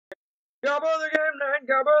Gabba the game night,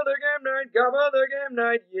 Gabba the game night, Gabba the game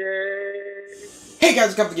night, yay! Hey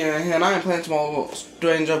guys, Gabba TGK here, and I am playing tomorrow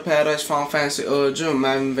Stranger Paradise Final Fantasy Urgent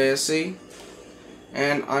Man VC,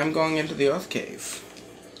 and I'm going into the Earth Cave.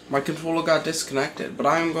 My controller got disconnected, but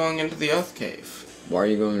I am going into the Earth Cave. Why are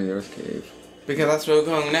you going to the Earth Cave? Because that's where we're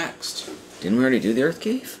going next. Didn't we already do the Earth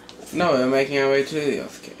Cave? No, we're making our way to the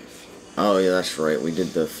Earth Cave. Oh yeah, that's right. We did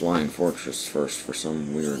the Flying Fortress first for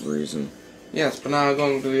some weird reason. Yes, but now we're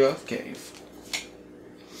going to the Earth Cave.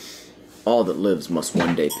 All that lives must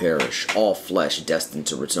one day perish, all flesh destined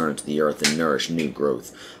to return to the earth and nourish new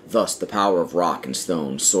growth. Thus, the power of rock and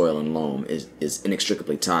stone, soil and loam is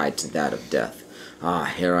inextricably tied to that of death. Ah,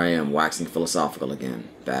 here I am, waxing philosophical again.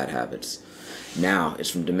 Bad habits. Now, it's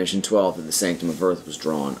from Dimension 12 that the Sanctum of Earth was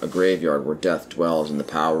drawn, a graveyard where death dwells and the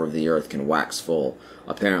power of the earth can wax full.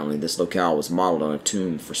 Apparently, this locale was modeled on a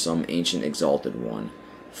tomb for some ancient exalted one.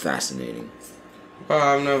 Fascinating. Well,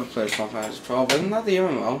 I've never played Final Fantasy 12, isn't that the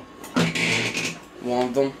MMO? One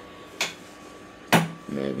of them.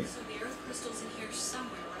 Maybe. So the earth crystal's in here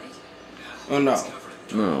somewhere, right? Oh no.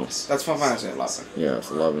 No. That's Final Fantasy 11. Yeah, it's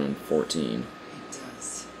 11 and 14. It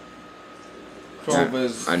does. 12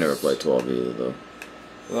 is I never played 12 either, though.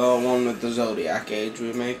 the one with the Zodiac Age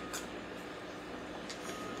remake.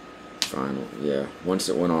 Final, yeah. Once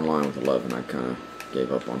it went online with 11, I kind of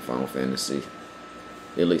gave up on Final Fantasy.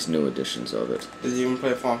 At least new editions of it. Did you even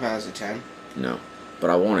play Final Fantasy 10? No. But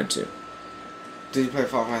I wanted to. Did you play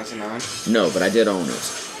Final Fantasy 9? No, but I did own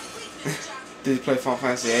it. Did you play Final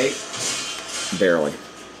Fantasy 8? Barely.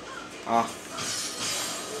 Ah.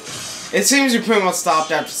 It seems you pretty much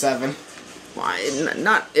stopped after 7. Well,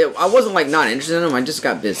 I wasn't like not interested in them, I just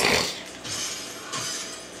got busy.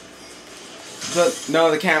 But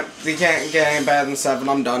no, they can't get any better than 7.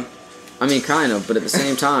 I'm done. I mean, kind of, but at the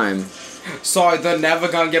same time... Sorry, they're never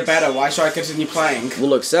gonna get better. Why should I continue playing? Well,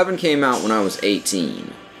 look, 7 came out when I was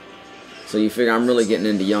 18. So you figure I'm really getting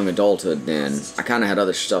into young adulthood then. I kind of had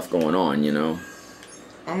other stuff going on, you know?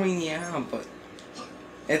 I mean, yeah, but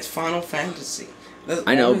it's Final Fantasy. There's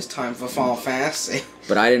I know. always time for Final Fantasy.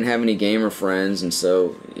 But I didn't have any gamer friends, and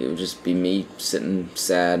so it would just be me sitting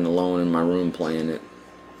sad and alone in my room playing it.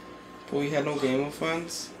 Well, you had no gamer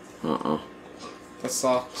friends? Uh-uh. That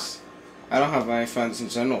sucks. I don't have any friends in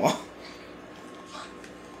general.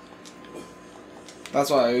 That's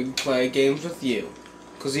why I play games with you.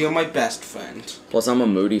 Because you're my best friend. Plus, I'm a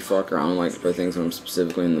moody fucker. I don't like to play things when I'm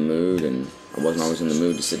specifically in the mood, and I wasn't always in the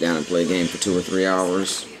mood to sit down and play a game for 2 or 3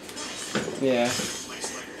 hours. Yeah.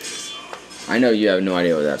 I know you have no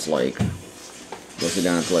idea what that's like. Go sit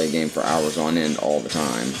down and play a game for hours on end all the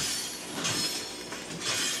time.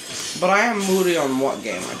 But I am moody on what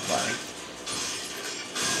game I play.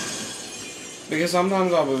 Because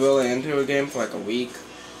sometimes I'll be really into a game for like a week.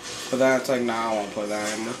 But then it's like, nah, I won't play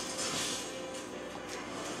that anymore.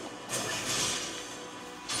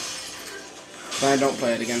 Then I don't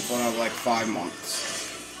play it again for another like 5 months.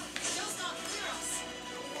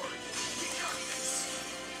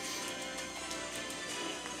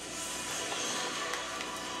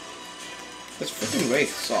 This freaking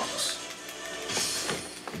Wraith sucks.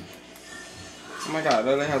 Oh my god, it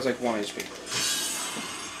only has like 1 HP.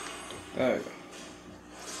 There we go.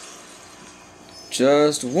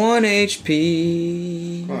 Just 1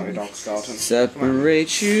 HP Oh, you don't skeleton.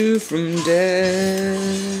 separates you from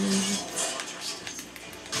death.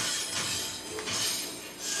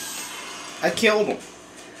 I killed him.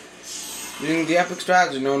 Using the epic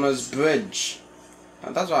strategy known as Bridge.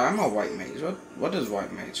 That's why I'm a white mage. What does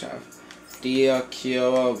white mage have? Dia,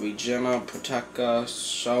 Kira, Regina, Protector,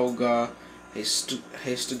 Shoga,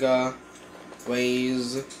 Hastiga,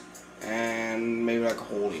 Waze, and maybe like a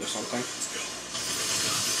Holy or something.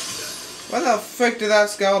 Where the frick did that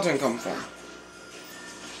skeleton come from?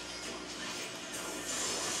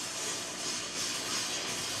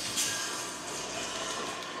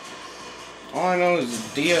 All I know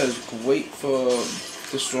is Dia is great for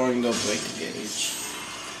destroying the break gauge.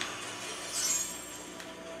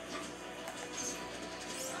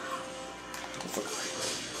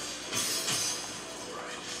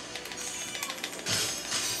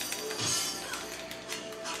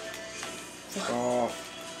 Fuck off.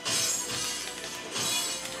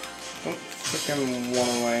 Don't freaking run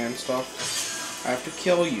away and stuff. I have to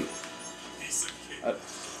kill you.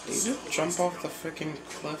 Did you just jump off the freaking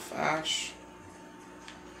cliff, Ash?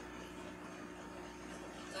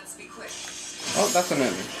 Let's be quick. Oh, that's an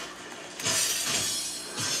enemy.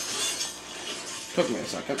 Took me a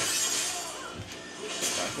second.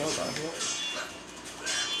 Back heal.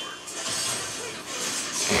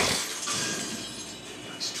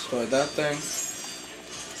 Destroy that thing.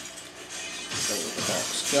 Go with the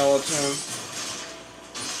box. skeleton.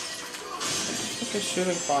 Look at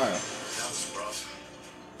shooting fire. That was rough.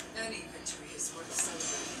 Any victory is worth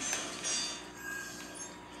celebrating.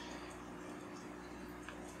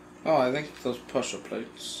 Oh, I think those pressure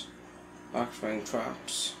plates. Activating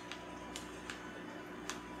traps.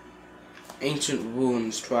 Ancient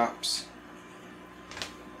ruins traps.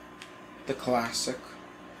 The classic.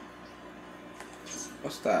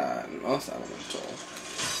 What's that? North Elemental.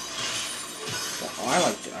 Well, I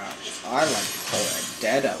like to call it a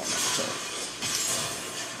dead elemental.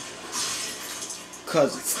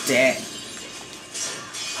 'Cause it's dead.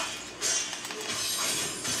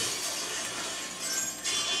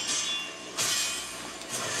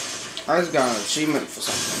 I just got an achievement for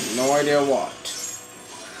something. No idea what.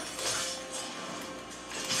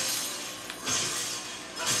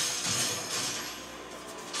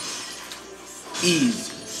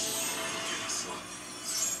 Easy.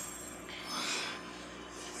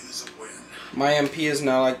 Win is a win. My MP is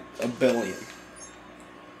now like 1 billion.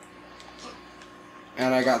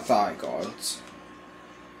 And I got thigh guards.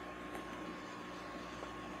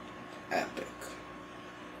 Epic.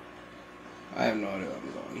 I have no idea where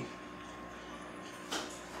I'm going.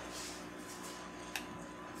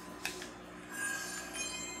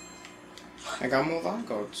 I got more thigh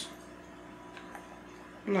guards.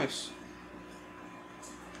 Nice.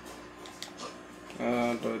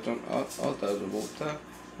 There's a rope there.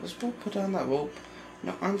 Let's put down that rope.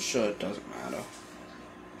 No, I'm sure it doesn't matter.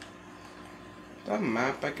 Is that a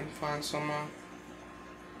map I can find somewhere?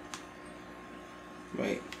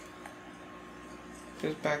 Wait.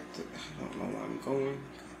 Get back to... I don't know where I'm going.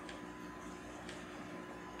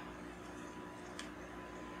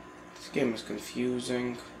 This game is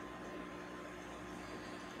confusing.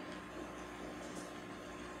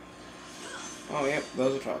 Oh, yep,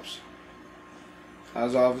 those are traps. I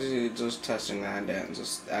was obviously just testing that and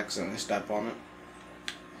just accidentally step on it.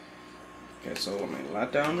 Okay, so let me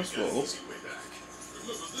let down this rope. Way back.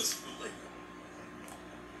 Remember this for later.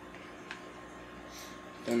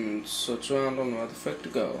 Then switch around on where the frick to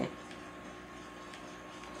go.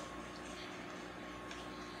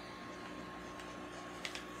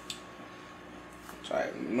 So I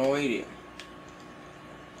have no idea.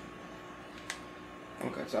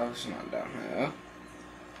 Okay, it's obviously not down here.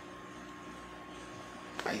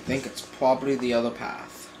 I think it's probably the other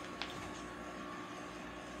path.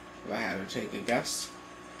 If I had to take a guess.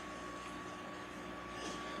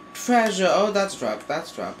 Treasure! Oh, that's trap.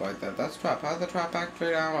 That's trap right there. That's trap. How'd the trap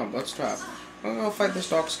activate? I don't know. What's trap? I'm gonna go fight this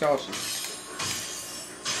dark skeleton.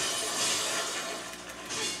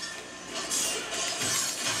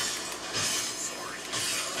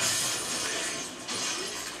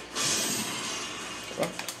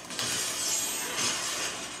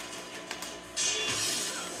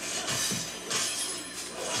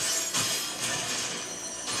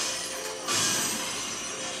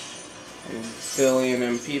 Billion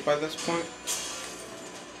MP by this point.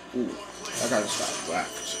 Ooh, I gotta stop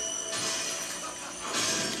whacked.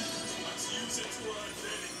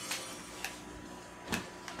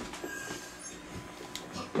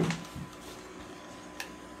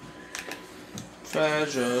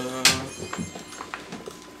 Treasure.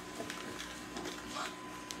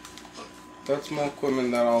 That's more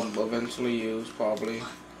equipment that I'll eventually use, probably.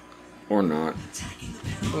 Or not.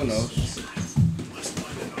 Who knows?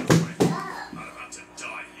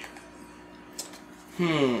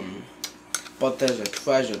 But there's a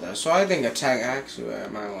treasure there, so I think actually I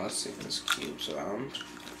might want to see if there's cubes around.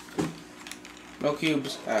 No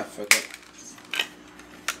cubes? Ah, fuck it.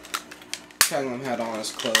 Telling them head on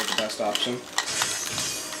is clearly the best option.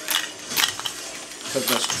 Because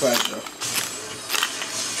there's treasure.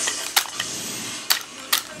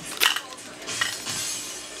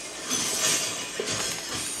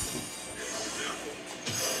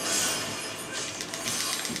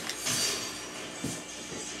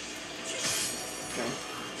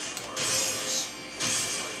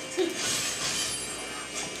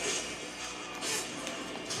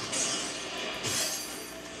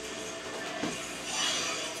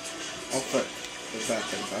 Oh frick, there's that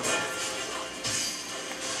thing though.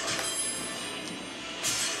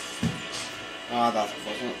 Ah, that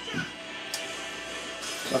wasn't.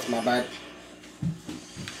 That's my bad.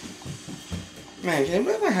 Man, can you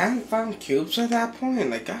believe I hadn't found cubes at that point?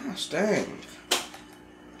 Like, gosh dang.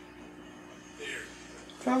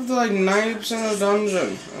 Traveled to like 90% of the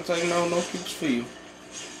dungeon. That's like, no cubes for you.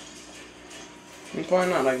 And probably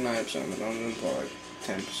not like 90% of the dungeon, probably like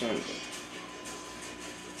 10%.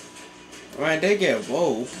 I mean, I did get a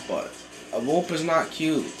rope, but a rope is not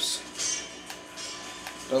cubes.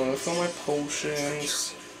 Don't refill my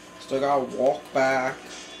potions. Still gotta walk back.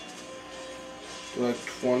 Do like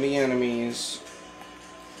 20 enemies.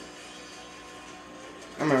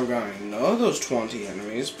 I remember going to know those 20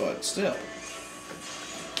 enemies, but still.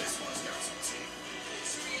 This one's got some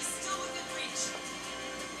teeth. Victory is still within reach.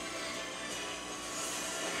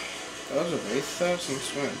 That was a very thousand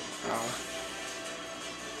swim. Ow.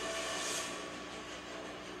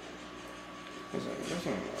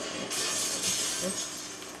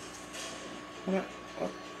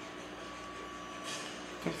 What?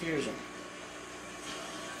 Confusion.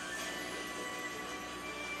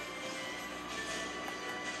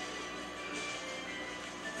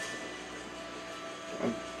 I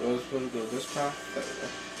was supposed to go this path? There we go.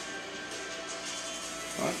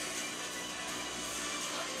 What?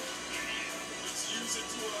 Let's use it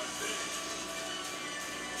to our advantage.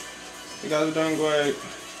 You guys are doing great.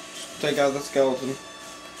 Just take out the skeleton.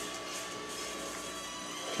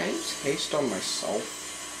 Can I use haste on myself?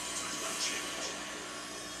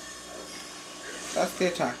 That's the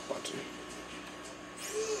attack button.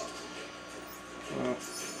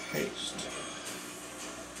 Haste.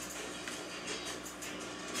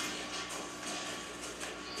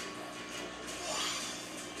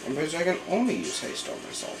 I'm pretty sure I can only use haste on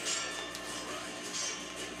myself.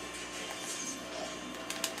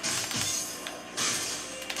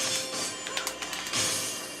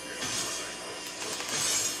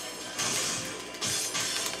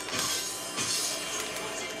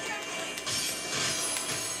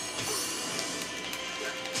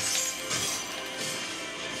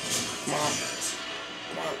 Come on.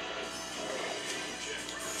 Come on.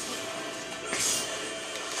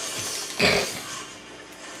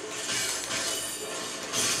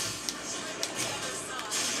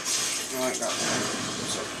 I got one.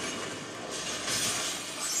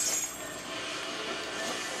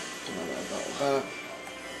 That.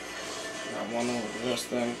 Got one over this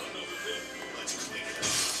thing. Let's clean it up.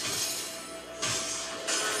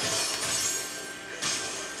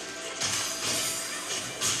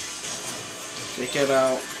 Take it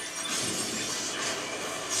out.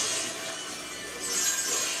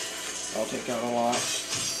 I'll take out a lot.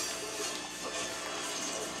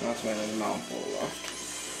 That's made a mouthful left.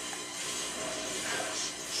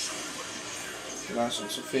 Lash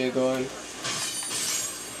and Sophia going.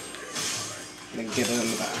 Then get it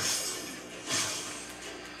in the back.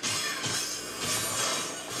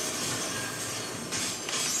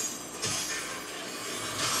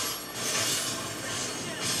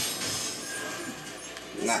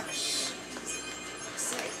 Nice.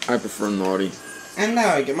 I prefer naughty. And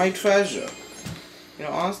now I get my treasure. You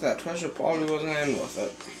know, honestly, that treasure probably wasn't in with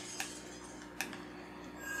it.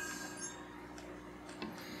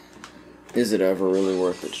 Is it ever really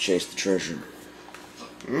worth it to chase the treasure?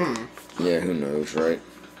 Yeah, who knows, right?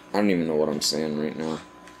 I don't even know what I'm saying right now.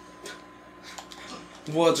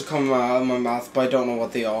 Words are coming out of my mouth, but I don't know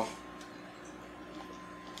what they are.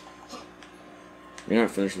 You're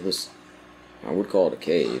not finished with this. I would call it a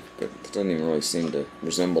cave, but it doesn't even really seem to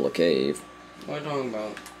resemble a cave. What are you talking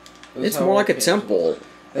about? This It's is how more all like a caves temple. look.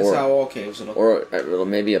 That's Or, how all caves look. or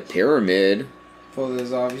maybe a pyramid. Well,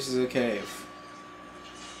 there's obviously a cave.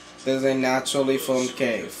 There's a naturally formed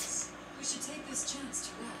cave. We should take this chance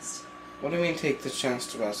to rest. What do you mean take this chance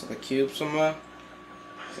to rest? Are the cubes somewhere?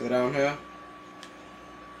 Are they down here?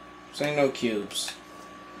 Say no cubes.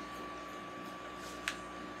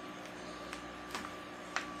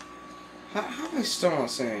 How am I still not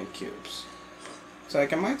seeing cubes? It's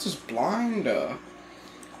like, am I just blind or...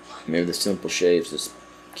 Maybe the simple shaves as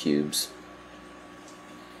cubes.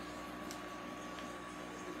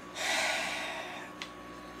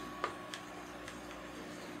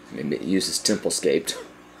 Maybe it uses templescaped.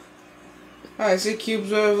 Oh, I see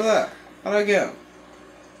cubes over there. How'd I get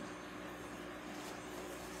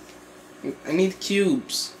 'em? I need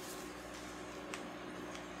cubes.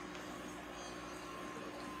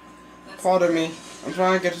 Pardon me. I'm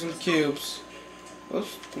trying to get some cubes.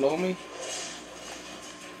 Those blow me.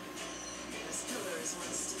 This pillar is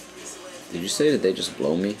one stiff breeze away from Did you say that they just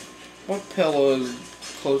blow me? What pillow is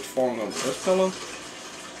close to falling over? This pillow?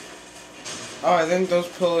 Oh, I think those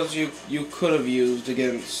pillows you could have used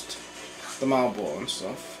against the Marlboro and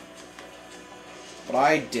stuff. But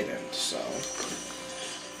I didn't, so...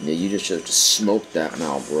 Yeah, you just have to smoke that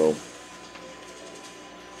now, bro.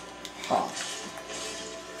 Ha.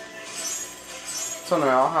 So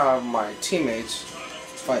now I'll have my teammates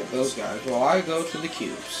fight those guys while I go to the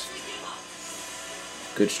cubes.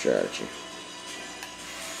 Good strategy.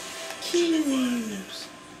 Cubes!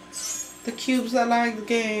 The cubes that like the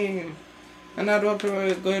game! And I don't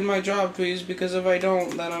have to go in my job trees because if I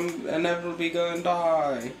don't, then I'm inevitably gonna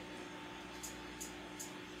die.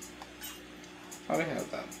 How do I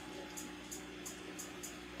have that?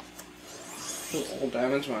 Do all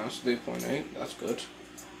damage minus 3.8. That's good.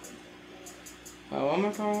 What am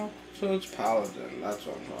I trying to work towards? Paladin. That's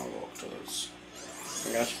what I'm trying to work towards. I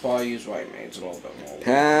think I should probably use White Mage a little bit more.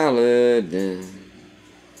 Paladin.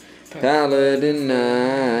 Paladin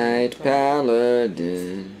Knight.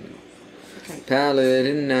 Paladin.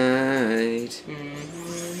 Paladin Knight.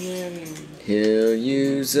 He'll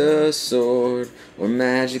use a sword or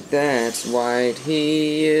magic that's white.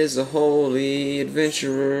 He is a holy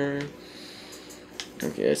adventurer.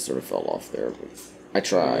 Okay, I sort of fell off there, but I You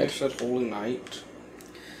tried. said Holy Knight.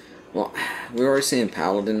 Well, we were already saying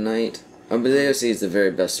Paladin Knight. But the AOC is the very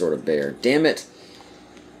best sort of bear. Damn it!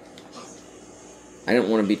 I didn't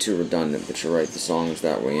want to be too redundant, but you're right, the song was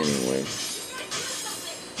that way anyway.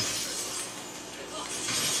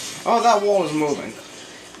 Oh, that wall is moving.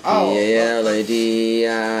 Oh.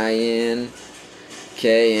 Paladinkight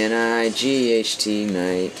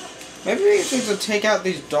Knight. Maybe if we could take out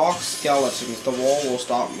these dark skeletons, the wall will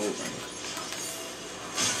stop moving.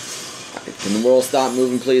 Can the wall stop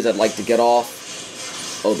moving, please? I'd like to get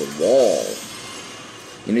off. Oh, the wall.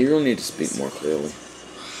 You know, you really need to speak more clearly.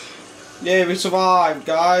 Yay, we survived,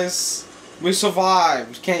 guys. We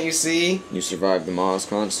survived. Can't you see? You survived the Moz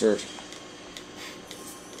concert.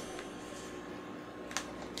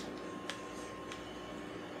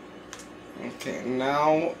 Okay,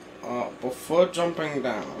 now, before jumping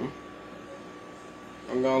down,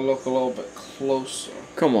 I'm gonna look a little bit closer.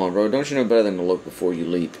 Come on, bro. Don't you know better than to look before you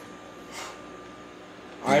leap?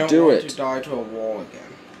 I don't Do want it. to die to a wall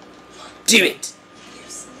again. Do it!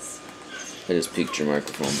 I just peeked your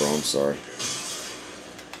microphone, bro. I'm sorry.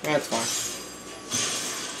 That's fine.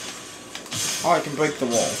 Oh, I can break the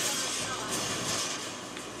wall.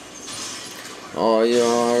 All you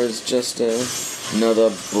are is just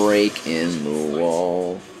another break in the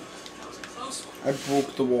wall. I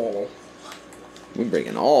broke the wall. We're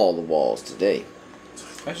breaking all the walls today.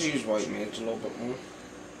 I should use White Mage a little bit more.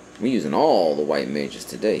 We're using all the white mages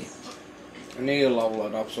today. I need to level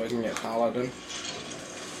it up so I can get Paladin.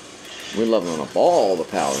 We're leveling up all the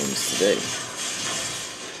paladins today.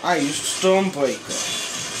 I used Stormbreaker.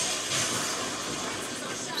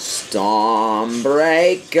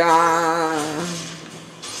 Stormbreaker.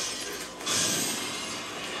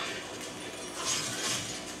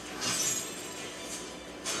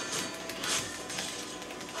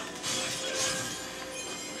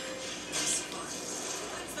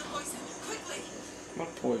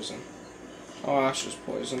 What poison? Oh, Ash is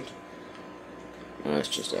poisoned. That's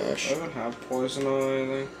just Ash. I don't have poison or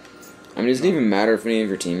anything. I mean, does it even matter if any of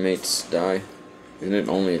your teammates die? Isn't it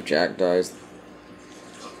only if Jack dies?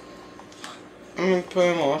 I mean,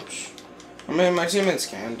 pretty much. I mean, my teammates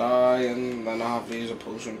can die, and then I'll have to use a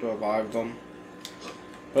potion to revive them.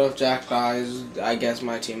 But if Jack dies, I guess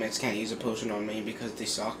my teammates can't use a potion on me because they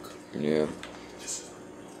suck. Yeah.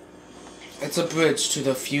 It's a bridge to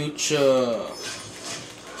the future.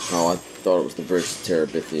 Oh, I thought it was the bridge to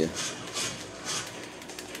Terabithia.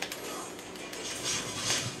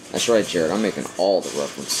 That's right, Jared. I'm making all the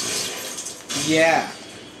references. Yeah.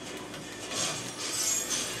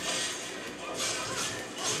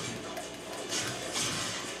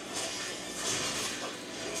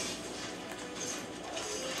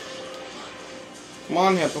 Come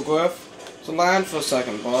on, Hippogriff. To land for a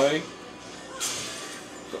second, buddy.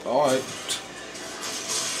 Alright.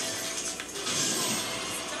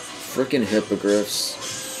 Frickin' hippogriffs.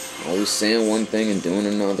 Always saying one thing and doing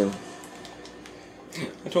another.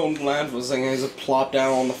 I told him to land for a second, he's just plopped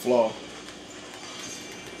down on the floor.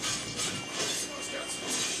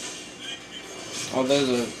 Oh, there's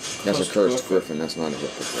a... That's a cursed griffin. That's not a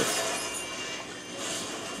hippogriff.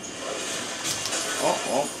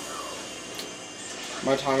 Oh.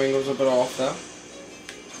 My timing was a bit off there.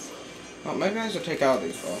 Oh, maybe I should take out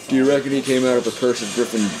these both. Do you reckon he came out of a cursed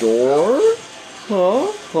griffin door? Huh?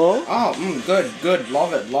 Oh, good.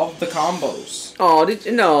 Love it. Love the combos. Oh, did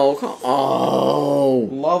you? No. Oh.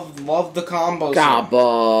 Love the combos.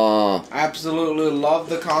 Gabba. Absolutely love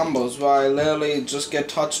the combos where I literally just get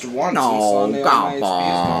touched once and No, suddenly all my HP is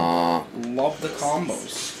Gabba. gone. Love the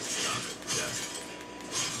combos.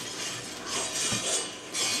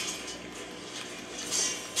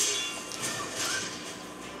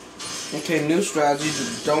 Okay, new strategy,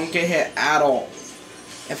 don't get hit at all.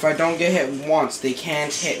 If I don't get hit once, they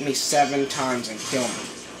can't hit me 7 times and kill me.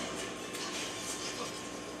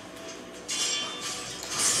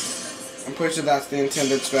 I'm pretty sure that's the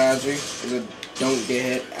intended strategy, is it don't get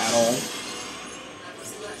hit at all.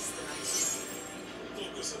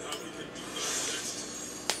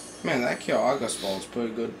 Man, that Kill August ball is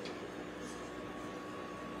pretty good.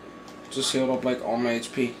 Just healed up like all my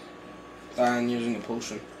HP. And using a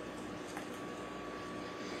potion.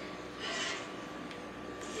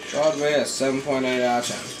 Shot rate at 7.8 out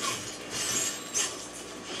of 10.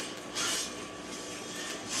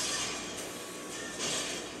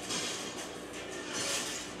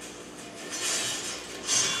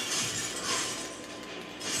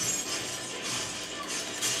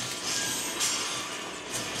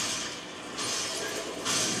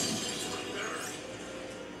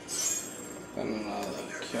 Another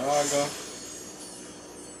Kyaga.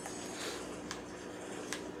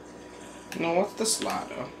 No, what's this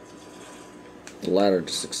ladder? The ladder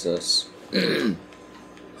to success. Oh,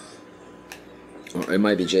 it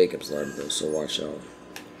might be Jacob's ladder though, so watch out.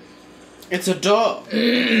 It's a door.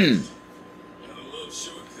 I love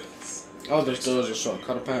shortcuts. Oh, this door is a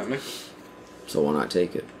shortcut apparently. So why not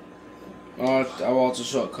take it? Oh, it's a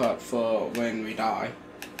shortcut for when we die.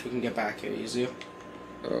 We can get back here easier.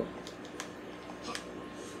 Oh.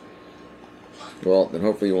 Well, then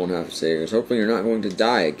hopefully you won't have to save us. Hopefully you're not going to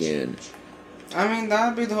die again. I mean,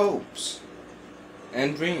 that'd be the hopes.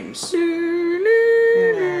 And dreams.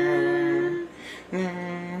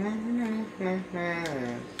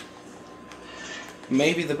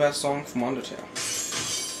 Maybe the best song from Undertale.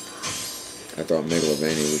 I thought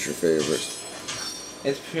Megalovania was your favorite.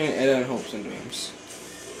 It's between it and hopes and dreams.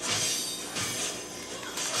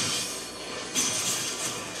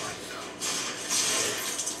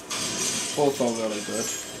 Both are really good.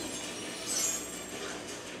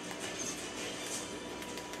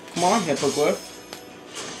 Come on, Hippogriff.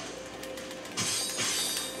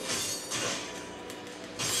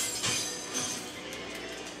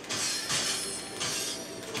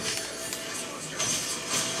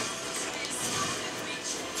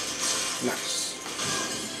 Nice.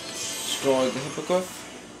 Destroy the Hippogriff.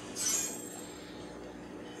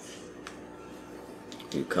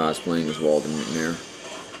 You cosplaying as Walden McNair.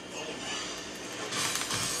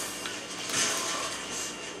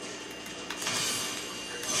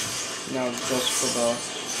 Now just for the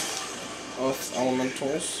Earth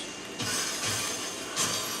Elementals.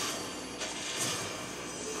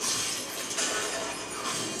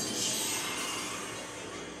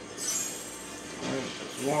 Alright,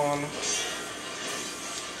 there's one.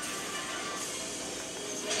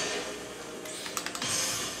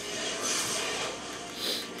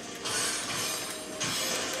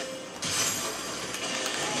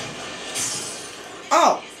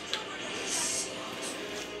 Oh!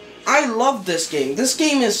 I love this game. This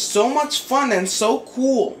game is so much fun and so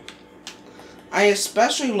cool. I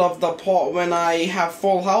especially love the part when I have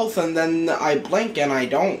full health and then I blink and I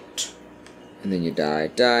don't. And then you die,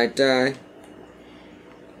 die.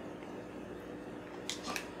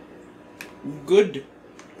 Good.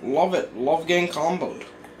 Love it. Love getting comboed.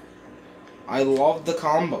 I love the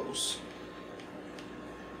combos.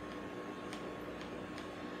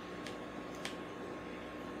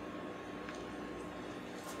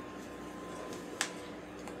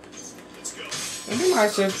 Let's go. It'd be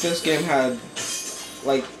nice if this game had,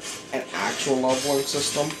 like, an actual leveling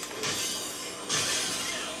system.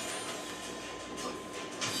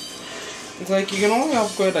 It's like, you can only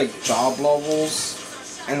upgrade, like, job levels,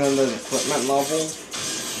 and then there's equipment level.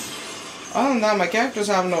 Other than that, my characters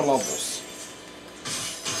have no levels.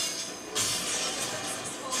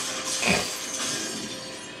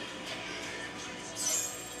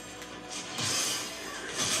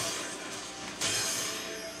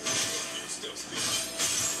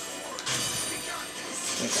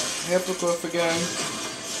 Hippogriff again.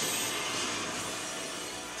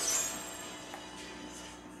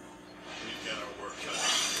 We've got our work cut out.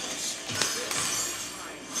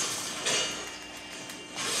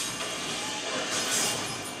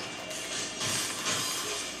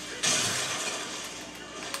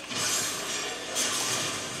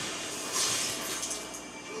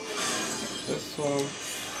 This one.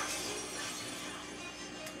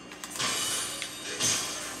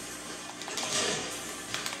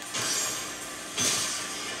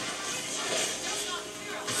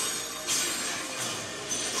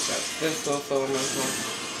 This both elemental.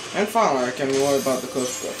 And finally, I can worry about the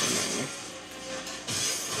Coast Griffin mainly.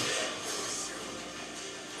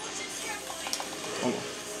 Hold on.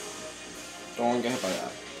 Don't want to get hit by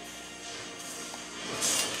that.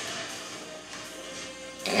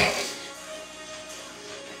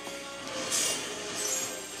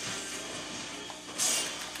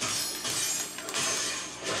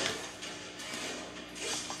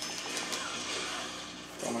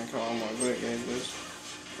 Don't like how all my great games is.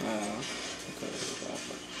 Okay, that,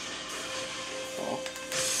 but... Oh.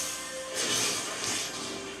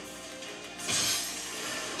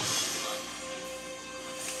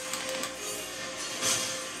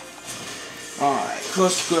 Alright,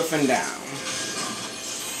 push Griffin down.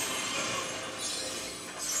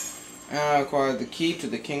 And I acquired the key to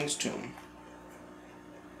the king's tomb.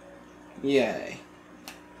 Yay.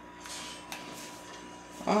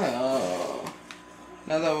 Oh.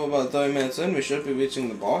 Now that we're about 30 minutes in, we should be reaching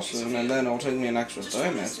the boss soon, and then it'll take me an extra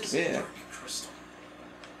 30 minutes to beat it. Crystal.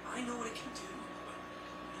 I know what it can do, but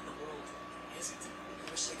in the world is it?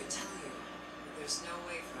 I wish I could tell you, but there's no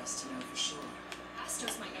way for us to know for sure.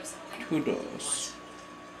 Astos might know something. Who does?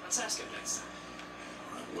 Let's ask him next time.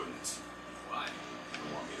 I wouldn't. Why?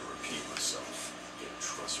 You want me to repeat myself. Yeah,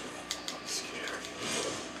 trust me. I'm scared.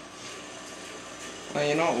 Well,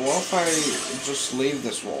 you know, what if I just leave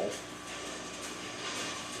this wall?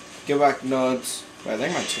 Get back, nuts. Wait, I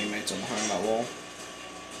think my teammates are behind that wall.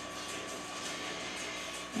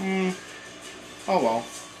 Oh well.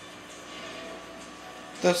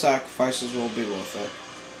 The sacrifices will be worth it.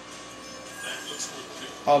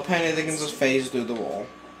 Oh, apparently they can just phase through the wall.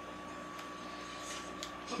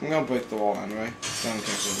 I'm gonna break the wall anyway. Just in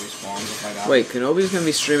case it respawns if I die. Wait, Kenobi's gonna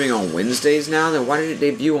be streaming on Wednesdays now? Then why did it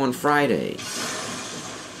debut on Friday?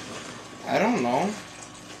 I don't know.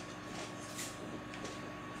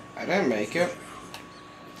 I didn't make it.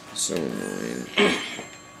 So annoying. Do you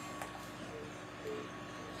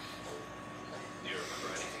remember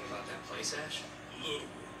anything about that place, Ash? Little bit.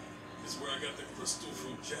 It's where I got the crystal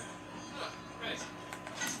from Jack. Ah, right.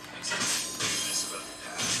 Makes sense. Reminisce about the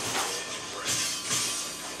past.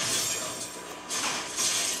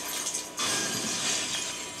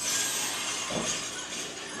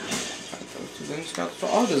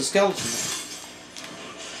 Oh, there's a skeleton there.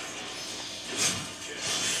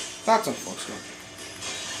 That's unfortunate.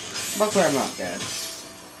 Luckily I'm not dead.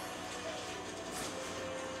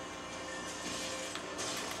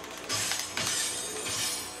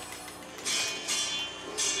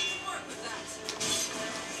 Work with that.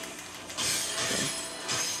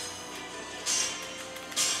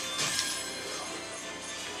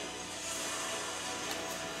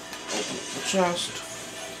 Open the chest.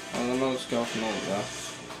 And another skeleton over there.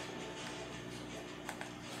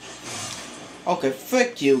 Okay,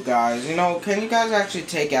 frick you guys. You know, can you guys actually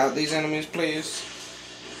take out these enemies, please?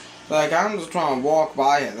 Like, I'm just trying to walk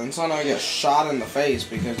by it, and suddenly I get shot in the face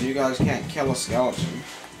because you guys can't kill a skeleton.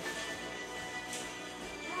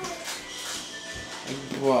 Like,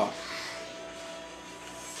 what?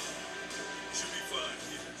 Should be fine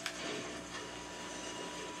here.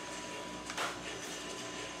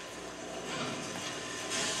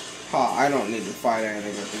 Huh, I don't need to fight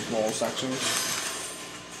anything with these wall sections.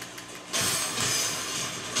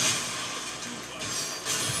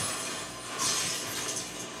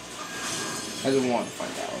 I didn't want to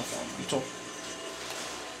fight that with elemental.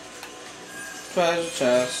 Treasure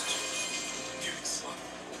chest. Getting sloppy.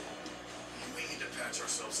 We need to patch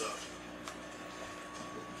ourselves up.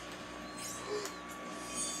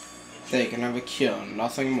 They can have a cure,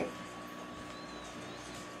 nothing more.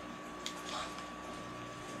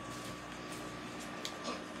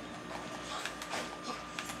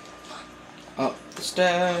 Up the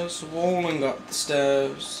stairs, rolling up the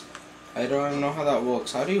stairs. I don't even know how that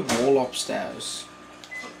works. How do you roll upstairs?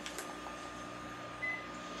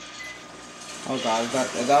 Oh god, oh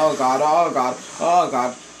god, oh god, oh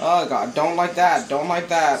god, oh god, don't like that, don't like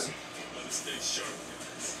that. Gotta stay sharp,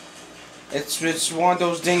 guys. It's one of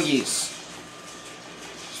those dinghies.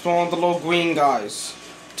 It's one of the little green guys.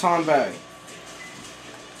 Tonberry.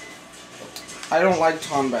 I don't like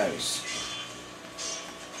tonberries.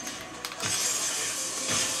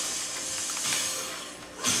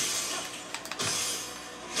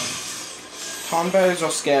 Tonberries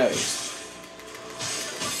are scary.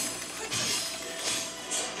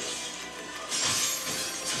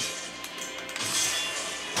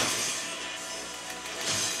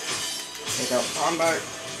 Take out tonberry.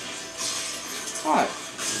 Alright.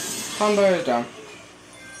 Tonberry is down.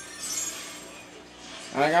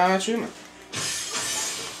 And I got an achievement.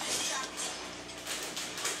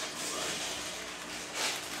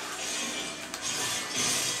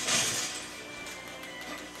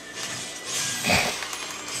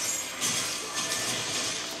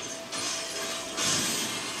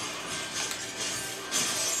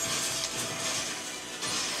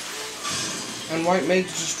 And white mage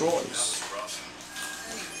destroys.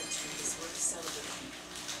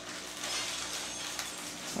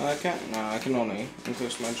 I can't. No, I can only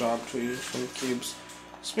increase my job to use some cubes.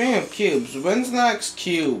 Speaking of cubes, when's the next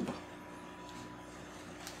cube?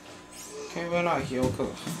 Okay, we're not heal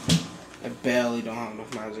because I barely don't have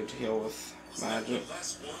enough magic to heal with magic.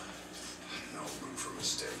 Last one. No room for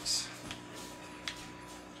mistakes.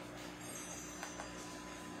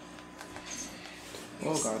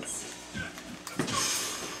 Oh god.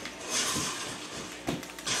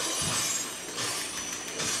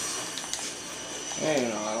 Hey,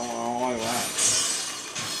 no, I don't like that.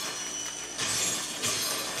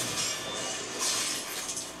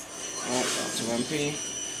 Oh, that's an MP.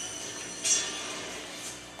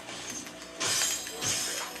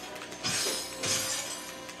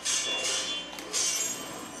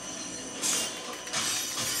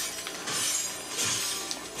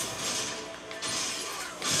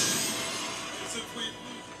 As if we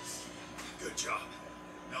lose. Good job.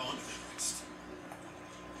 Now on to the next.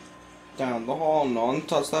 Down the hall, none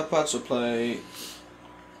touch that pressure plate.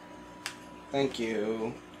 Thank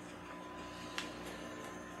you.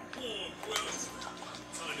 Oh, well,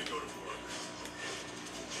 Time to go to work.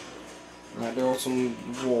 Right, there are some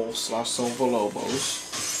wolves slash silver lobos.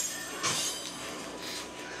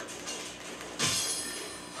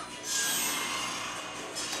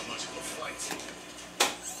 How much of a fight?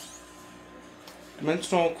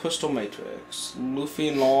 Dimensional Crystal Matrix.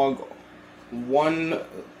 Luffy log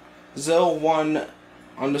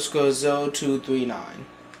 101_0239.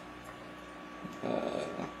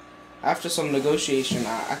 After some negotiation,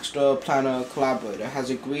 our extra planar collaborator has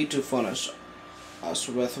agreed to furnish us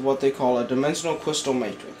with what they call a dimensional crystal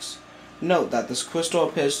matrix. Note that this crystal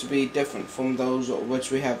appears to be different from those which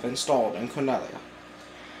we have installed in Cornelia.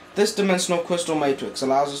 This dimensional crystal matrix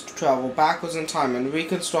allows us to travel backwards in time and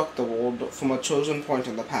reconstruct the world from a chosen point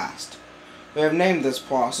in the past. We have named this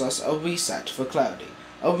process a reset for clarity.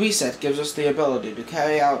 A reset gives us the ability to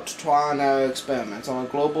carry out trial and error experiments on a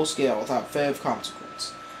global scale without fear of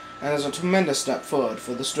consequence, and is a tremendous step forward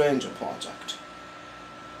for the Stranger Project.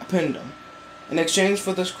 Appendum. In exchange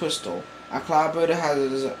for this crystal, our collaborator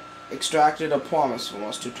has extracted a promise from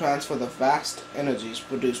us to transfer the vast energies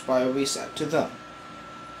produced by a reset to them.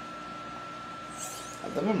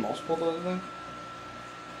 Have there been multiple of those things?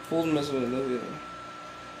 Fools missing.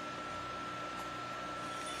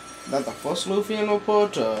 That the first Luffy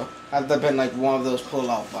report, or have there been like one of those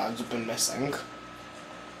pull-out bags have been missing?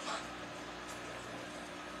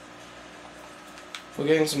 We're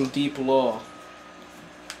getting some deep lore.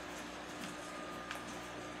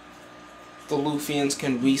 The Lufians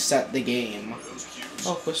can reset the game. Those cubes.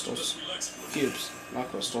 Oh, crystals. Cubes.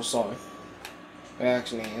 Not crystals, sorry. I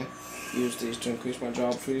actually use these to increase my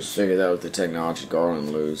job fees. Figure that with the technology Garland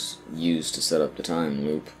used to set up the time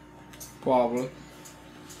loop. Probably.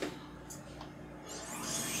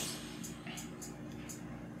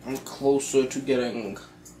 I'm closer to getting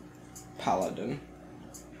Paladin.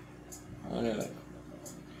 I need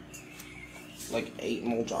like 8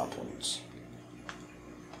 more job points.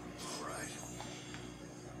 Alright.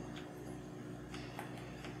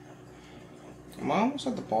 Am I almost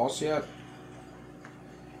at the boss yet?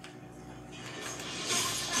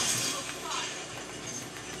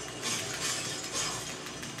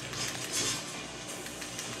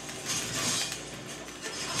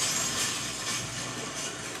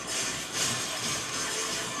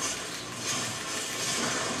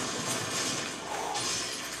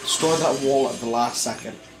 Destroy that wall at the last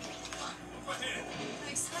second. I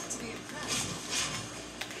expect to be impressed.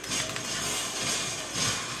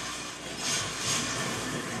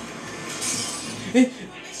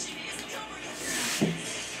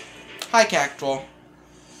 Hi, Cactual.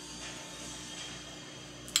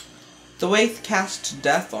 The Wraith cast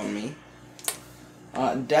Death on me.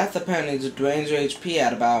 Death apparently drains your HP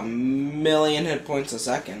at about 1,000,000 hit points a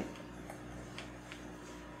second.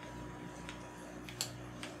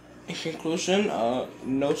 In conclusion,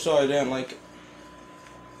 no, sorry, I didn't like it.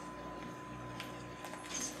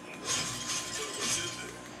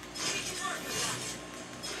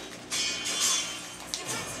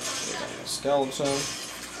 Skeleton. I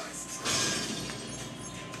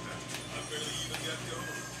barely even got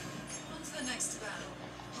going. On to the next battle.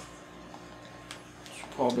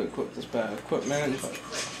 Should probably equip this bad equipment, but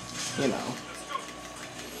you know.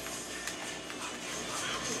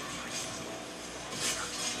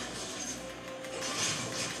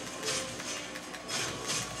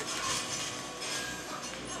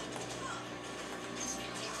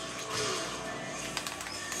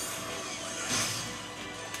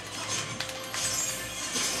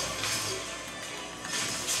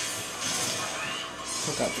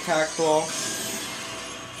 Took out the cactual.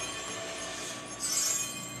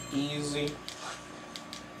 Easy.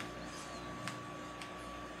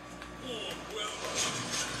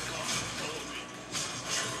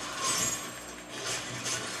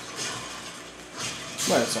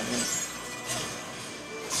 Wait a second.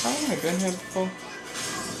 Haven't I been here before?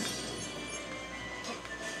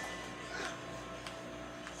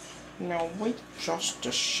 Now wait just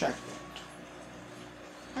a second.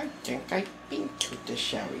 think I've been to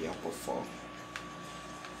this area before.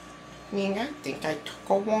 I think I took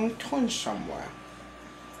a wrong turn somewhere.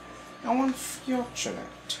 How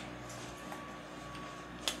unfortunate.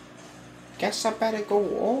 Guess I better go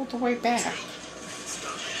all the way back.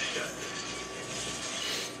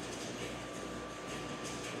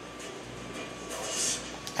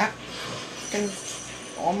 Ah,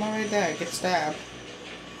 on my way there, get stabbed.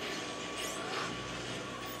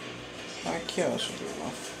 My cure should be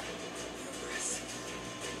enough.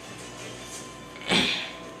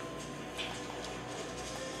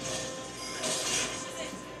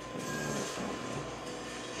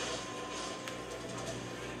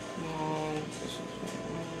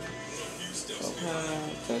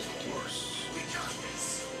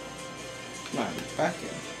 Back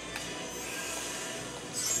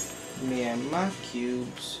in. Me and my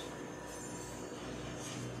cubes.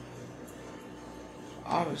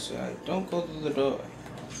 Obviously, I don't go through the door.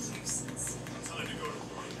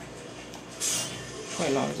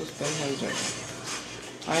 Wait, no, just been here.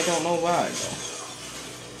 I don't know where I go.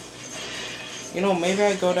 You know, maybe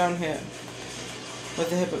I go down here with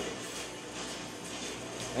the hippogriff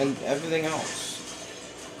and everything else.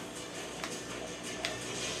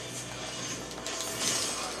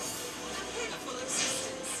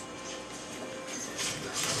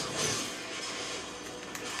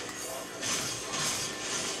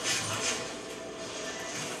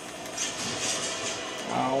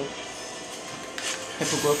 Ow.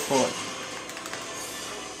 Hippogriff foot.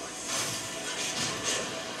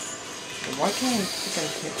 Why can't I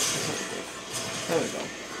freaking hit the hippogriff? There we go.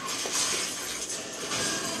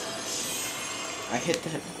 I hit the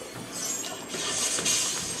hippogriff.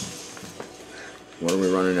 What are we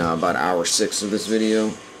running now? About hour 6 of this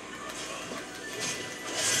video.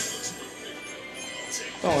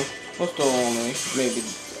 Oh, what's the only maybe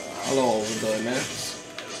a little over 30 minutes.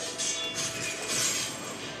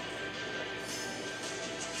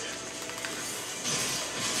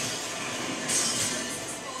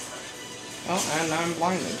 Oh, and I'm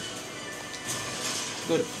blinded.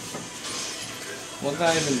 Good. What did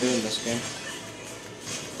I even do in this game?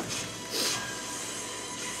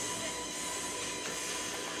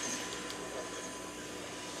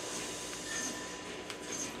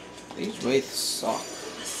 These wraiths suck.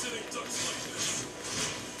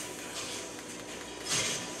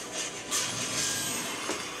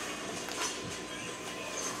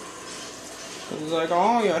 It's like,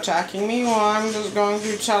 oh, you're attacking me? Well, I'm just going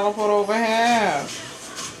to teleport over here.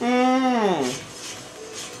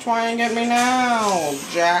 Try and get me now,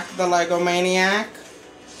 Jack the Lego Maniac.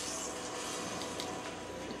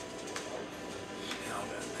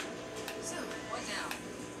 So, what now?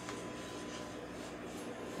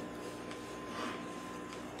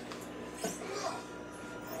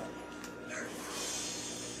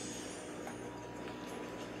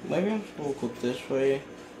 Maybe I'm supposed to go this way,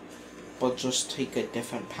 but just take a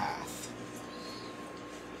different path.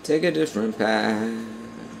 Take a different path.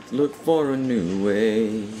 Look for a new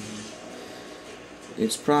way.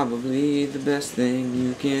 It's probably the best thing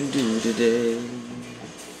you can do today.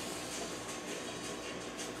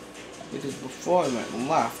 Because before I went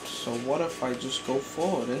left, so what if I just go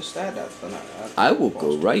forward instead? I will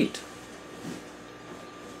go right.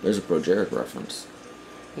 There's a Progeric reference.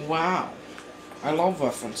 Wow. I love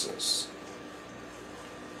references.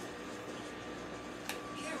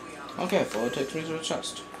 Here we are. Okay, forward takes me to the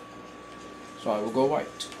chest. So I will go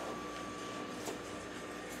right.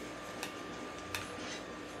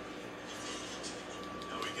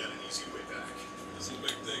 Now we got an easy way back. This'll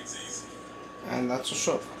make things easy. And that's a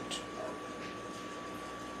shortcut.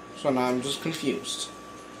 So now I'm just confused.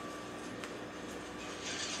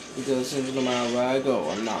 Because it seems no matter where I go,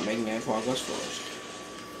 I'm not making any progress forward.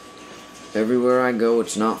 Everywhere I go,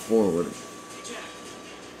 it's not forward. Hey, Jack.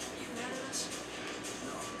 You mad at us?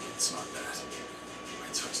 No, it's not that. I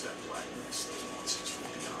touched that black mist those monsters from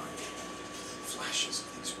behind. Flashes of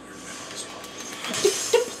these weird memories pop up.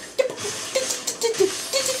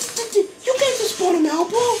 You can't just spawn him out,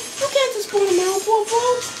 bro! You can't just spawn him out, bro!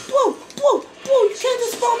 You can't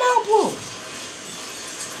just spawn him out, bro!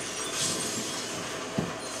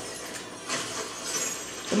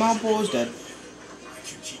 The Mount Bro is dead. I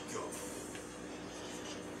can keep going.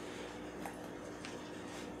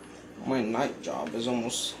 My night job is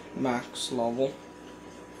almost max level.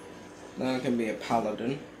 Then I can be a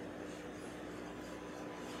paladin.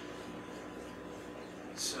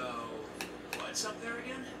 So, what's up there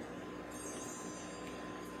again?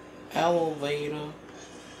 Elevator.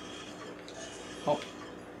 Oh.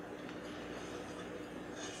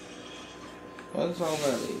 Where does the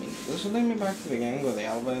elevator lead me? Does it lead me back to the beginning where the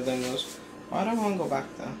elevator thing was? Why do I want to go back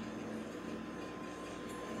there?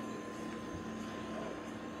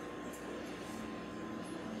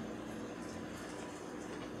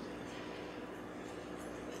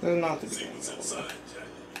 There's nothing to See gain. what's inside, Jack.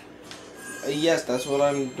 Yes, that's what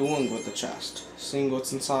I'm doing with the chest. Seeing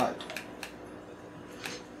what's inside.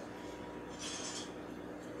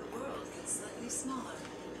 The world gets slightly smaller.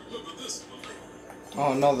 Look at this one.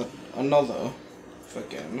 Oh, another.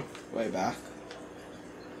 Freaking way back.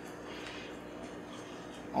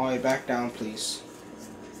 Alright, back down, please.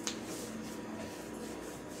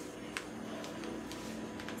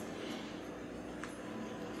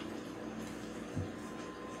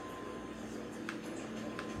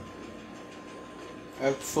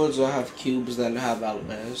 I prefer to have cubes than to have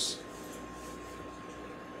elevators.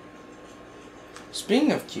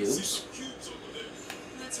 Speaking of cubes, Cubes over there.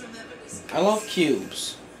 Let's remember this. I love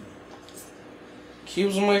cubes.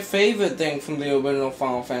 Cubes are my favorite thing from the original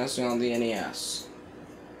Final Fantasy on the NES.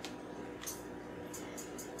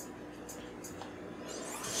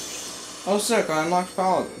 Oh sick, I unlocked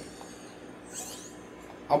Paladin.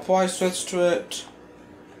 I'll probably switch to it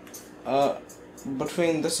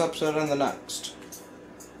between this episode and the next.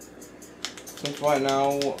 Since right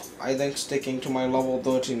now, I think sticking to my level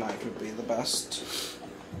 39 would be the best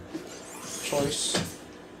choice.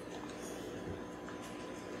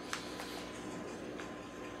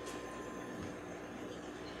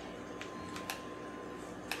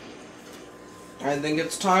 I think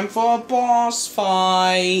it's time for a boss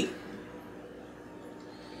fight.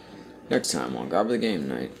 Next time on Gabba the Game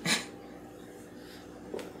Night.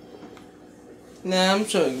 Nah, I'm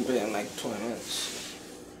sure it can be in like 20 minutes.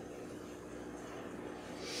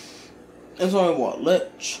 It's only what,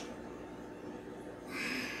 LICH?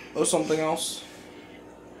 Or something else?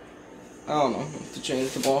 I don't know, to change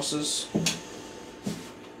the bosses.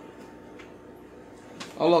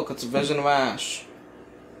 Oh look, it's a vision of Ash.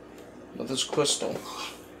 With this crystal.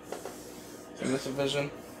 And it's a vision.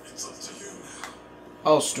 It's up to you now.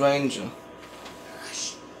 Oh, stranger.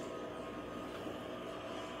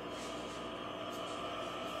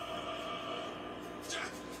 Jack,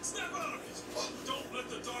 snap out of it. Don't let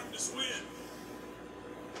the darkness win.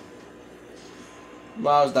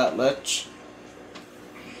 How's that, LICH?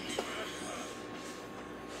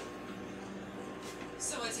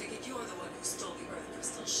 So I take it you're the one who stole the Earth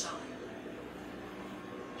Crystal Shine.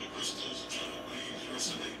 The crystals channel waves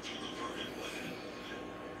resonate through the verdant land,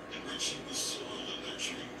 enriching the soil and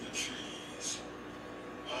nurturing the trees.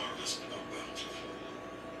 Harvests are bountiful.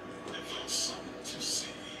 It felt something to see.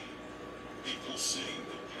 People sing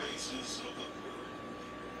the praises of the earth.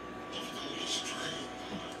 A foolish dream.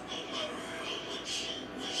 No matter how much you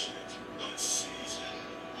wish it, that season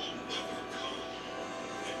will never come.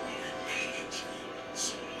 It will remain a dream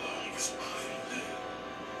so long as I live.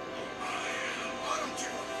 I am. I don't give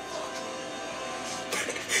a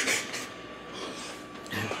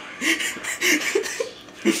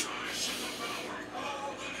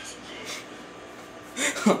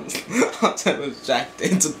I'll tell you, Jack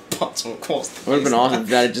did to punch him across the face. Would have been awesome if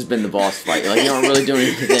that had just been the boss fight. Like, you don't really do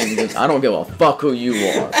anything. Because I don't give a fuck who you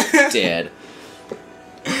are. Dead.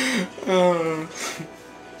 Don't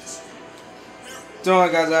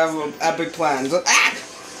worry, guys, I have epic plans. Ah!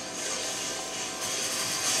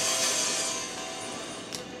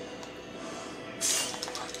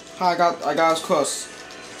 I got his cuss.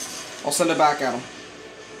 I'll send it back at him.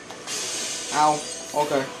 Ow.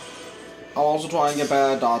 Okay. I'll also try and get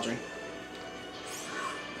better at dodging.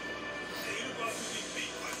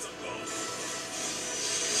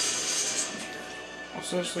 Oh,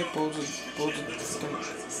 seriously, what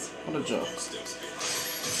a joke.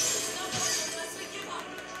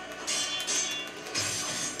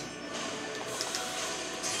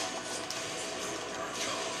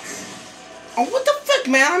 Oh, what the fuck,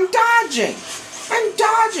 man? I'm dodging! I'm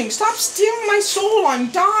dodging! Stop stealing my soul! I'm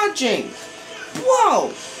dodging!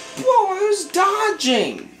 Whoa! Whoa, I was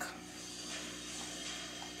dodging!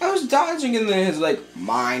 I was dodging and then it's like,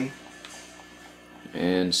 mine.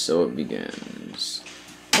 And so it begins.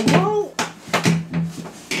 Well,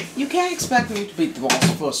 you can't expect me to beat the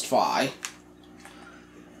boss first try.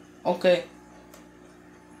 Okay.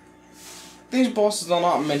 These bosses are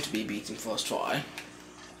not meant to be beaten first try.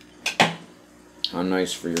 How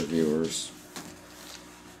nice for your viewers.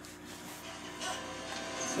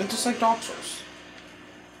 It's just like Dark Souls.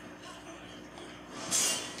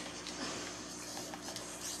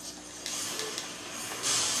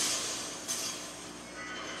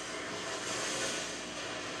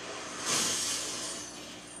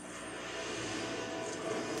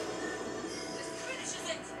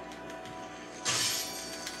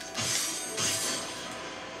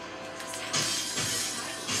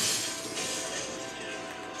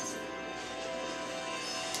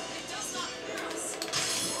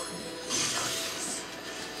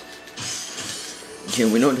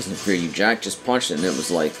 Yeah, we know it doesn't fear you. Jack just punched it and it was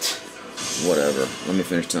like, whatever. Let me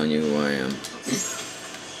finish telling you who I am.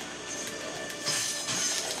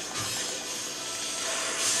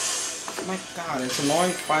 Oh my god, it's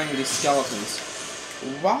annoying fighting these skeletons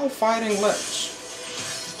while fighting Lich.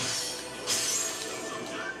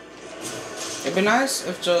 It'd be nice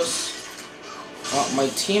if just my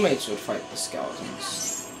teammates would fight the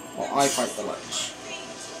skeletons while I fight the Lich.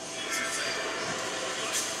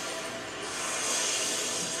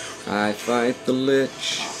 I fight the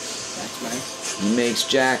Lich. Thanks, man. He makes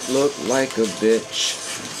Jack look like a bitch.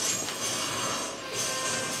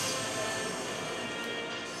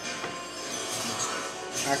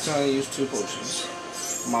 Accidentally used 2 potions.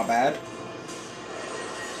 My bad.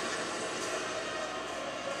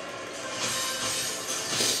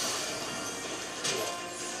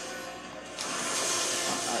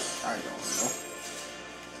 I don't know.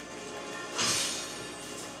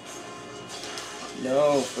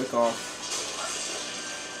 No, frick off.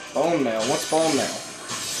 Bone mail. What's bone mail?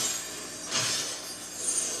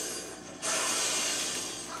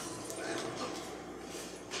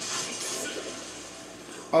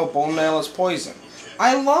 Oh, bone mail is poison.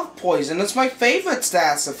 I love poison. It's my favorite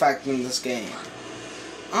stats effect in this game.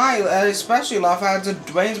 I especially love how it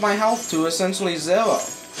drains my health to essentially 0.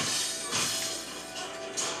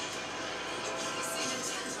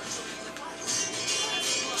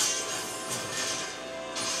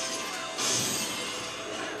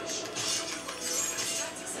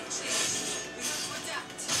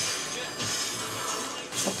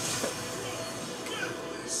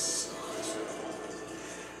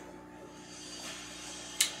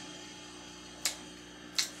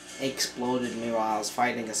 Exploded me while I was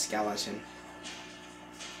fighting a skeleton.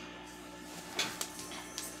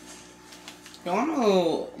 You wanna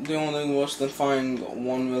know the only thing worse than fighting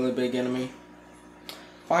one really big enemy?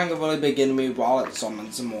 Fighting a really big enemy while it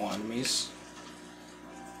summons some more enemies.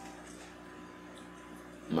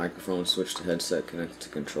 Microphone switch to headset connected to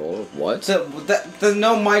controller. What? So, there's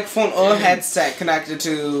no microphone or headset connected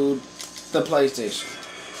to the PlayStation.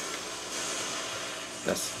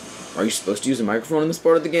 Are you supposed to use a microphone in this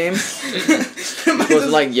part of the game? You're supposed to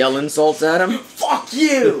like yell insults at him? Fuck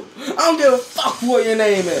you! I don't give a fuck what your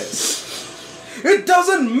name is. It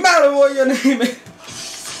doesn't matter what your name is.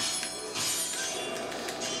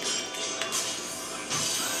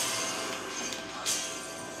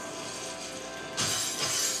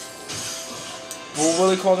 What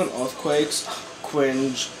really called them earthquakes?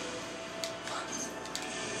 Cringe.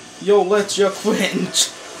 Yo, let's your cringe.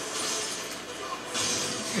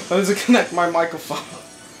 I was to connect my microphone.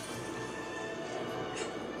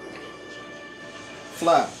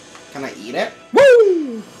 Flare. Can I eat it?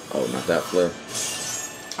 Woo! Oh, not that flare.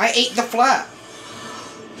 I ate the flare.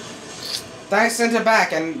 Then I sent it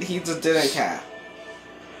back and he just didn't care.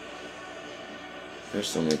 There's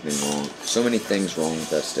so many things wrong. So many things wrong with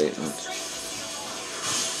that statement.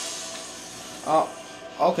 Oh,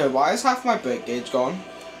 okay, why is half my break gauge gone?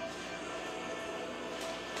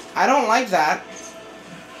 I don't like that.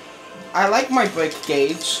 I like my break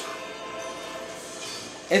gauge.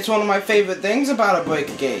 It's one of my favorite things about a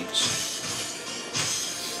break gauge.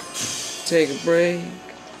 Take a break.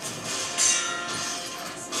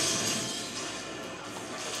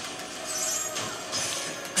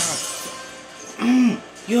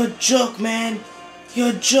 You're a jerk, man. You're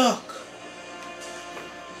a jerk.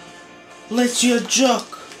 Lich, you're a jerk.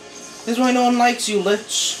 This is why no one likes you,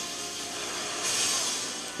 Lich.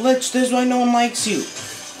 Lich, this is why no one likes you.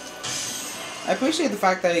 I appreciate the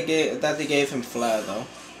fact that they gave him flare though.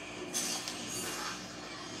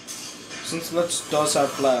 Since Lich does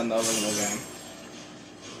have flare in the original game.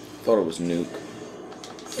 Thought it was Nuke.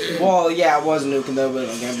 Well, yeah, it was Nuke in the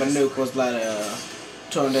original game, but Nuke was later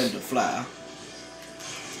turned into flare.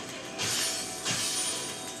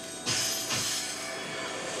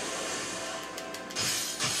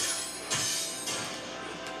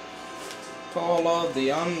 Call of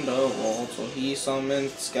the underworld, so he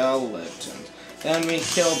summoned skeletons. Then we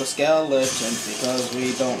kill the skeletons because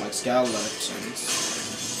we don't like skeletons.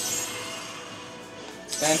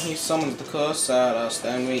 Then he summons the curse at us,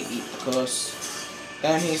 then we eat the curse.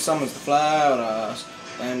 Then he summons the flare at us,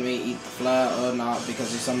 then we eat the flare or not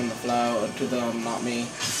because he summoned the flare to them, not me.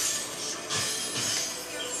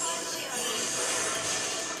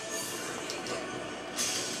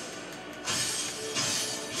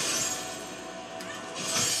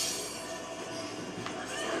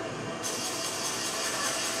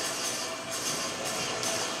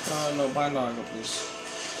 No, buy Naga, please.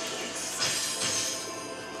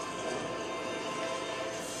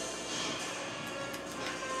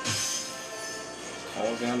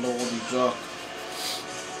 Call the underworld, you jerk.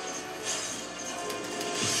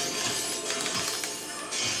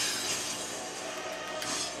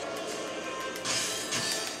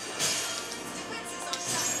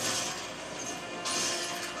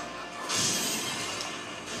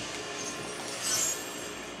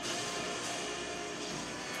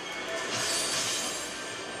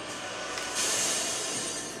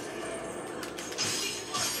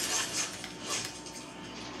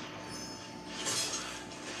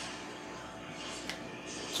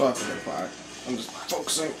 Sorry for the quiet. I'm just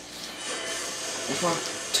focusing. If I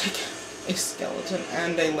take a skeleton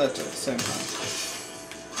and a lich at the same time.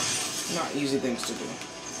 Not easy things to do.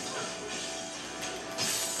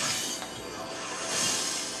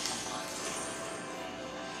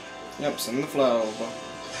 Yep, send the flower over.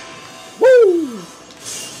 Woo!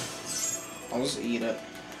 I'll just eat it.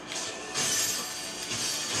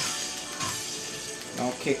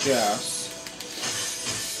 I'll kick your ass.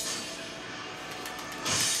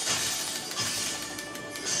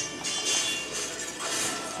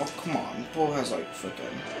 Oh, come on. Bull has like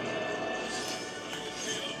frickin'.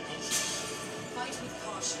 Fight with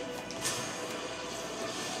caution.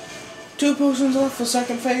 2 potions left for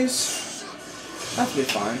second phase. That'll be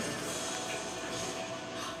fine.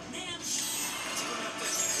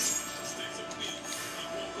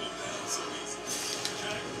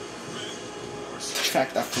 The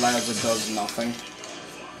fact that Flazer does nothing.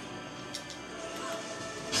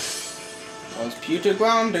 What does Pewter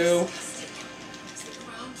Ground do?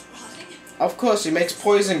 Of course, he makes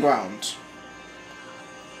Poison Ground.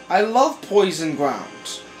 I love Poison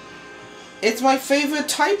Ground. It's my favorite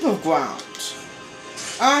type of ground.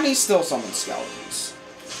 And he still summons skeletons.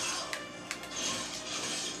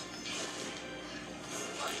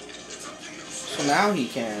 So now he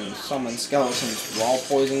can summon skeletons while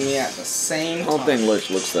poisoning me at the same I time. don't think Lich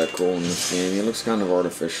looks that cool in this game. He looks kind of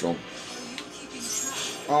artificial.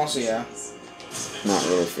 Also, yeah. Not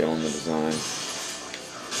really feeling the design.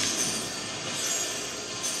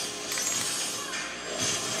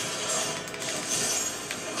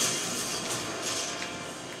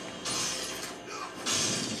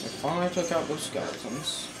 Finally took out those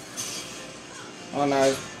skeletons. Oh, now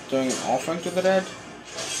he's doing an offering to the dead.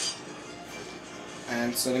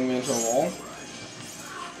 And sending me into a wall.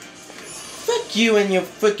 Fuck you and your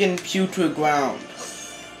freaking putrid ground.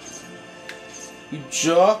 You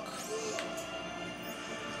jerk.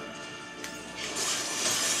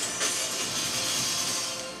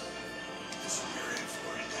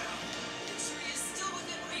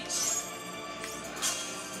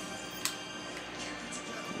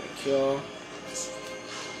 Kill.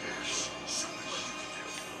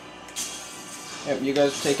 Yep, you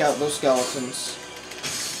guys take out those skeletons.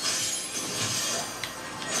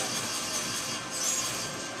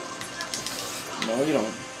 No, you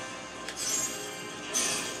don't.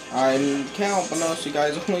 I can't help but notice you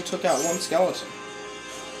guys only took out 1 skeleton.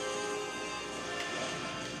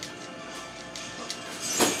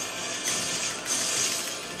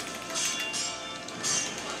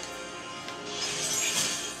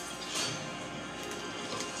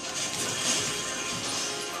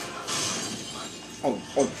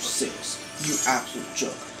 Oh, 6. You absolute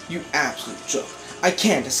jerk. You absolute jerk. I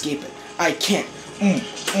can't escape it. I can't.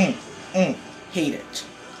 Hate it.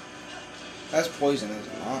 That's poison, is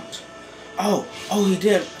it not? Oh, he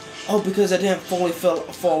didn't. Oh, because I didn't fully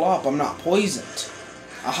fall up, I'm not poisoned.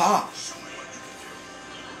 Aha.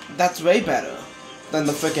 That's way better than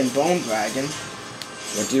the frickin' Bone Dragon.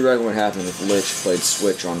 What do you reckon would happen if Lich played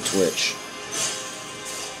Switch on Twitch?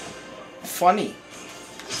 Funny.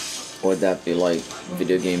 Or would that be like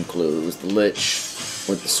Video Game Clue? It was the Lich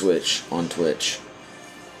with the Switch on Twitch.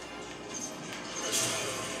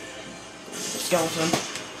 Skeleton.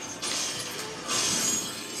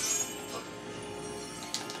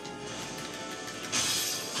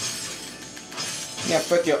 Yeah,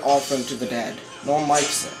 frick your offering to the dead. No one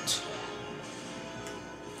likes it.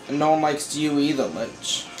 And no one likes you either,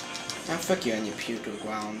 Lich. And frick you and your pewter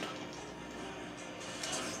ground.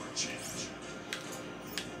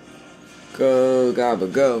 Go, Gabba,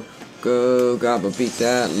 go. Go, Gabba, beat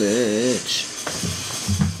that Lich.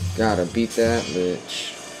 Gotta beat that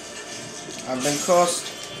Lich. I've been cursed.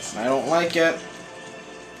 I don't like it.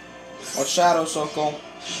 What Shadow Circle?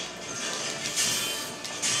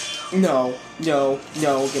 No, no,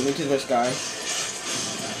 no, get me to this guy.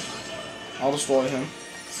 I'll destroy him.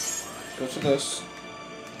 Go to this.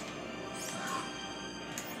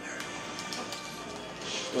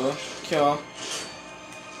 Go, kill.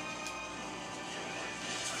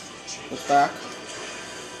 Look back.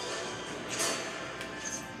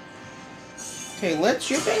 Okay, Lich,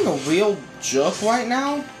 you're being a real jerk right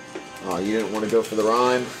now. Oh, you didn't want to go for the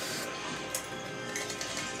rhyme?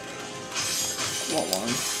 What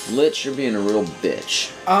one? Lich, you're being a real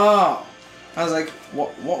bitch. Oh, I was like,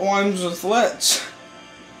 what rhymes with Lich?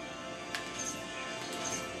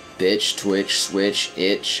 Bitch, twitch, switch,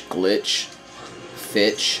 itch, glitch,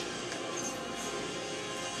 fitch,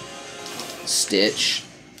 stitch,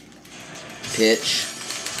 pitch,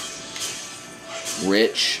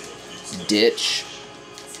 rich, ditch,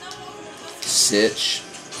 sitch,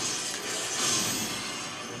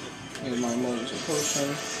 Here's my emergency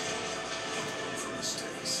potion. For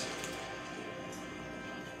mistakes.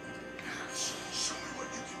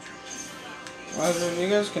 You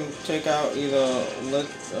guys can take out either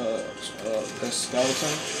the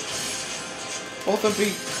skeleton. Both would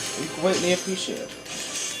be greatly appreciated.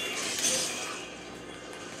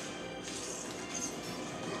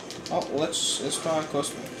 Oh, let's try and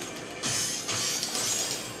cost me.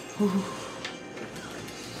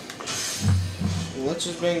 Let's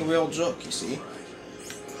just being a real jerk, you see.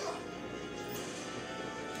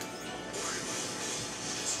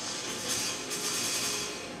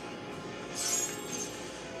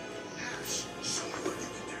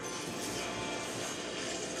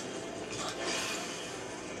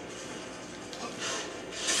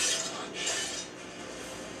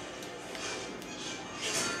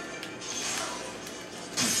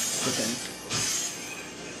 Okay.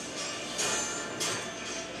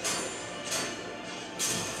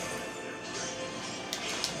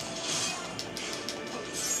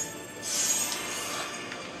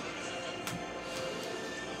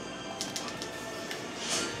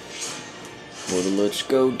 Will the lich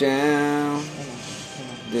go down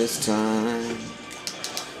this time?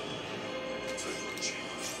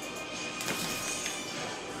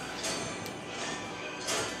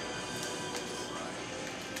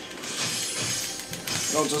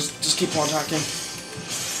 No, just keep on attacking.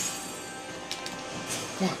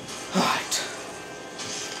 Come on. Alright.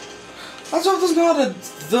 Let's hope there's not a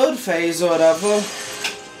third phase or whatever.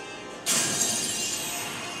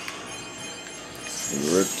 He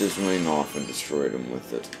ripped his wing off and destroyed him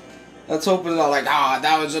with it. Let's hope it's not like,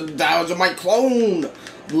 that was my clone.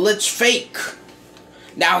 Lich fake.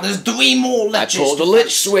 Now there's 3 more liches. I pulled the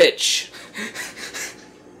lich switch.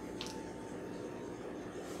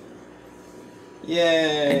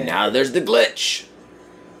 Yay. And now there's the glitch.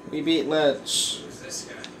 We beat Lich. Who's this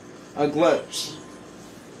guy? A glitch.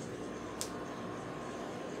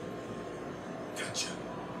 Gotcha.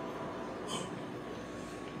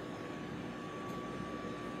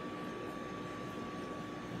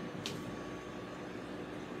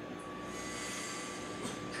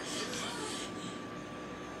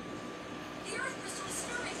 The Earth crystal is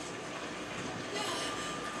stirring.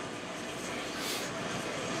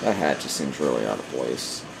 That hat just seems really out of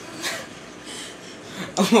place.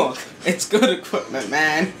 Look, it's good equipment,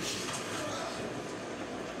 man.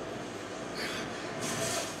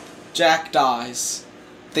 Jack dies.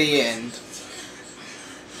 The end.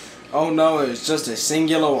 Oh no, it was just a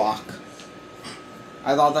singular walk.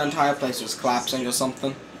 I thought the entire place was collapsing or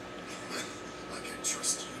something. I can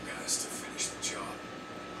trust you guys to finish the job.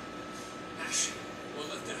 Ash, we'll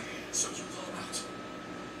let them, so you pull them out.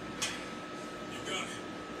 You got it.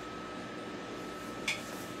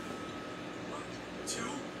 1, 2,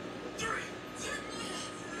 3.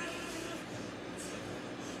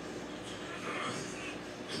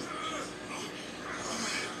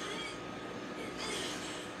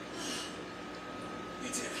 You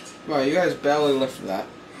did it. Well, you guys barely lifted that.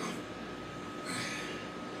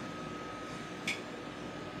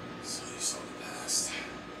 So you saw the past.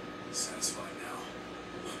 Satisfied now?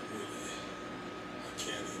 Not really. I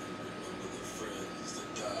can't even remember the friends that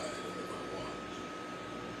died under my watch.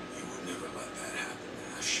 You would never let that happen,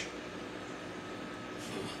 Ash.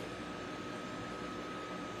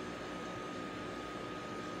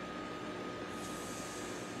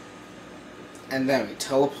 And then we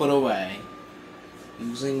teleport away.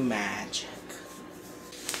 Using magic.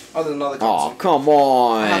 Oh, there's another Oh, cutscene. come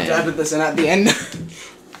I have to on. edit this in at the end.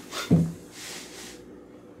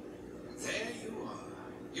 There you are.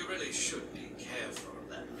 You really should be careful of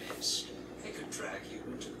that mist. It could drag you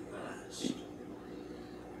into the past.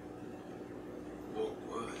 Or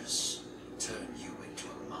worse, turn you into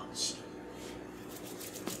a monster.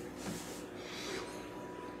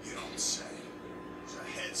 You don't say. Is a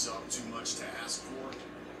heads up too much to ask for?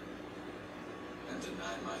 And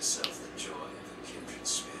deny myself the joy of a kindred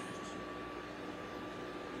spirit.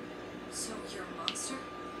 So you're a monster?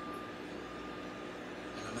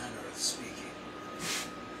 In a manner of speaking,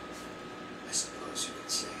 I suppose you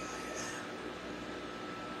could say I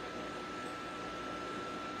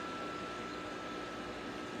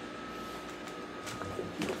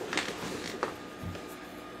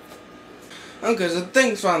am. Okay, so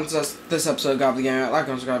thanks for this episode of Gabba the Game. Like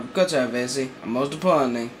and subscribe. Good to have busy. And most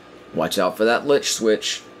importantly, Watch out for that lich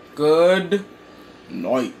switch. good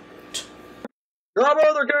night.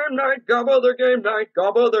 Gabba the game night, Gabba the game night,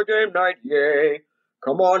 Gabba the game night, yay.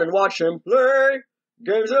 Come on and watch him play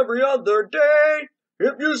games every other day.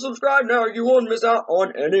 If you subscribe now, you won't miss out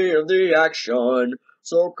on any of the action.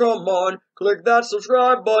 So come on, click that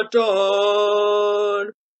subscribe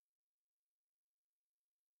button.